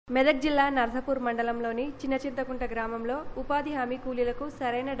మెదక్ జిల్లా నర్సాపూర్ మండలంలోని చిన్నచింతకుంట గ్రామంలో ఉపాధి హామీ కూలీలకు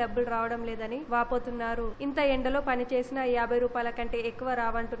సరైన డబ్బులు రావడం లేదని వాపోతున్నారు. ఇంత ఎండలో పనిచేసిన 50 రూపాయల కంటే ఎక్కువ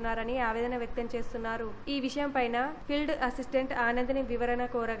రావంటున్నారని ఆవేదన వ్యక్తం చేస్తున్నారు. ఈ విషయం పైన ఫీల్డ్ అసిస్టెంట్ ఆనందిని వివరణ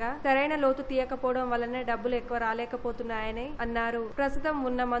కోరగా సరైన లోతు తీయకపోవడం వలన డబ్బులు ఎక్కువ రాలేకపోతున్నాయని అన్నారు. ప్రస్తుతం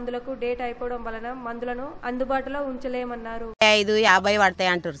ఉన్న మందులకు డేట్ అయిపోవడం వలన మందులను అందుబాటులో ఉంచలేమన్నారు. 50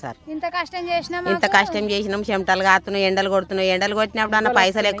 పడతాయి అంటారు సార్. ఇంత కష్టం చేసినాం చెమటలు కాస్తున్నాయి, ఎండలు కొడుతున్నాయి. ఎండలు కొట్టినప్పుడు అన్న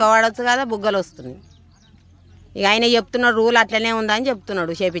పైసలు ఎక్కువ వాడచ్చు కదా, బుగ్గలు వస్తున్నాయి. ఇక ఆయన చెప్తున్నాడు రూల్ అట్లనే ఉందని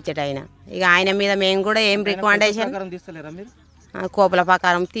చెప్తున్నాడు చేపించట ఆయన. ఇక ఆయన మీద మేము కూడా ఏం రికమెండేషన్ కోపల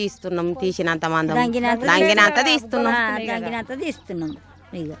ప్రకారం తీస్తున్నాం, తీసినంత మందం దంగినంత తీస్తున్నాం.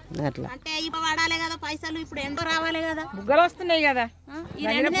 అట్లా వాడాలి కదా పైసలు, ఇప్పుడు ఎండో రావాలి కదా, బుగ్గలు వస్తున్నాయి కదా,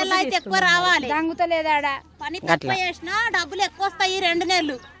 అయితే ఎక్కువ రావాలి. దంగుతలేదా పని తక్కువ చేసినా డబ్బులు ఎక్కువ వస్తాయి 2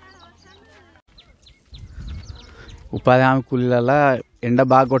 నెలలు. ఉపాధి హామీ కూలీల ఎండ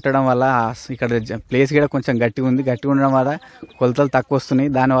బాగా కొట్టడం వల్ల ఇక్కడ ప్లేస్ కూడా కొంచెం గట్టిగా ఉంది. గట్టిగా ఉండడం వల్ల కొలతలు తక్కువ వస్తున్నాయి.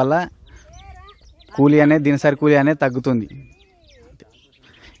 దానివల్ల కూలీ అనేది దినసరి కూలీ అనేది తగ్గుతుంది.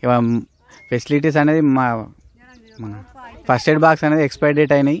 ఫెసిలిటీస్ అనేది మన ఫస్ట్ ఎయిడ్ బాక్స్ అనేది ఎక్స్పైరీ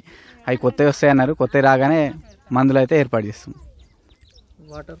డేట్ అయినాయి, అవి కొత్తవి వస్తాయి అన్నారు. కొత్తవి రాగానే మందులు అయితే ఏర్పాటు చేస్తాం.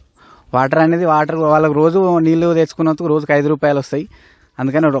 వాటర్ అనేది వాళ్ళకి రోజు నీళ్ళు తెచ్చుకున్నందుకు రోజుకి 5 రూపాయలు వస్తాయి.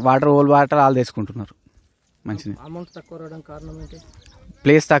 అందుకని ఓల్డ్ వాటర్ వాళ్ళు తెచ్చుకుంటున్నారు. మంచిది.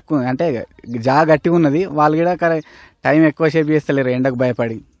 ప్లేస్ తక్కువ అంటే జాగా గట్టిగా ఉన్నది. వాళ్ళు కూడా టైం ఎక్కువ సేపు చేస్తలేరు ఎండకు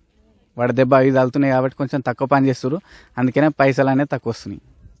భయపడి. వాడి దెబ్బ అవి తగులుతున్నాయి కాబట్టి కొంచెం తక్కువ పని చేస్తారు. అందుకనే పైసలు అనేది తక్కువ వస్తున్నాయి.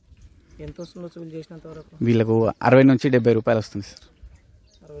 వీళ్ళకు 60 నుంచి 70 రూపాయలు వస్తుంది సార్.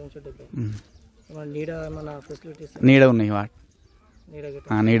 నీడ ఉన్నాయి,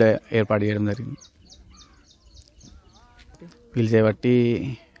 నీడ ఏర్పాటు చేయడం జరిగింది. వీళ్ళు చేయబట్టి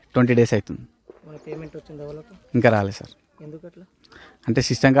 20 డేస్ అవుతుంది. ఇంకా రాలేదు సార్. అంటే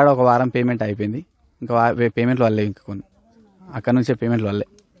సిస్టమ్ కాడ ఒక వారం పేమెంట్ అయిపోయింది. ఇంకా పేమెంట్లు వల్లే, ఇంకా కొన్ని అక్కడ నుంచే పేమెంట్లు వల్లే.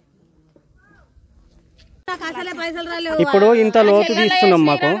 ఇప్పుడు ఇంత లోతు తీస్తున్నాం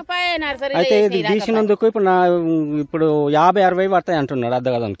మాకు. అయితే ఇది తీసినందుకు ఇప్పుడు 50-60 పడతాయి అంటున్నాడు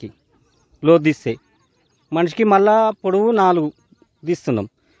అర్ధగదానికి లోతు తీస్తే. మనిషికి మళ్ళా పొడవు 4 తీస్తున్నాం.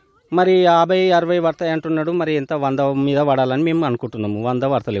 మరి 50-60 పడతాయి అంటున్నాడు. మరి ఎంత 100 మీద పడాలని మేము అనుకుంటున్నాము. 100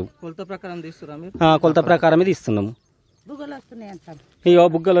 పడతలేవు. కొలత ప్రకారమే తీస్తున్నాము. ఇగో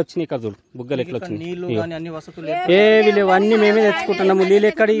బుగ్గలు వచ్చినాయి కదా, బుగ్గలు ఎట్లా వచ్చినాయి. ఏవి లేవు, అన్ని మేమే తెచ్చుకుంటున్నాము. నీళ్ళు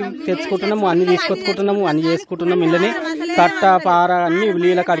ఎక్కడి తెచ్చుకుంటున్నాము, అన్ని తీసుకొచ్చుకుంటున్నాము, అన్ని చేసుకుంటున్నాము. ఇళ్ళని కట్ట పార అన్ని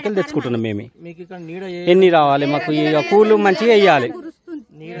నీళ్ళ కాడికి తెచ్చుకుంటున్నాం మేమే. ఎన్ని రావాలి మాకు, ఇక కూలు మంచిగా వేయాలి.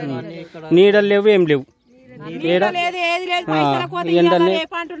 నీడలు లేవు, ఏం లేవు.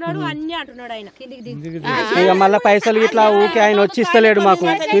 ఇక మళ్ళీ పైసలు ఇట్లా ఊకే ఆయన వచ్చి ఇస్తలేడు మాకు.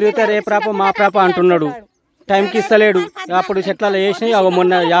 తిరిగితే రేపు మా ప్రాప అంటున్నాడు, టైంకి ఇస్తలేడు. అప్పుడు చెట్లలో వేసినాయి, అవి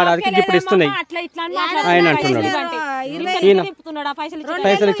మొన్న ఏడాదికి ఇప్పుడు ఇస్తున్నాయి ఆయన అంటున్నాడు. ఈయన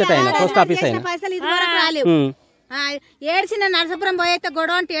పైసలు ఇచ్చేట ఆయన పోస్ట్ ఆఫీస్ ఆయన. ఏడ్చిన నరసాపురం పోయితే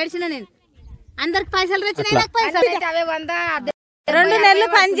గొడవ అంటే ఏడ్చిన నేను. అందరికి పైసలు వచ్చినాయి. 2 నెలలు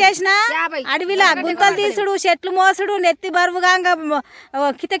పని చేసిన అడవిలా గుంతలు తీసుడు, చెట్లు మోసుడు, నెత్తి బరువుగా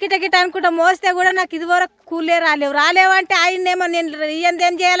కిట అనుకుంటా మోస్తే కూడా నాకు ఇదివరకు కూలే రాలేవంటే ఆయనేమో నేను ఏం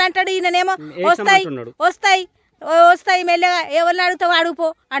చేయాలంటాడు. ఈయననేమో వస్తాయి మెల్లగా ఎవరిని అడుగుతావు అడుగుపో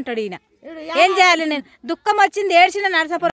అంటాడు ఈయన. ఏం చేయాలి నేను? దుఃఖం వచ్చింది, ఏడ్చిన నరసాపురం.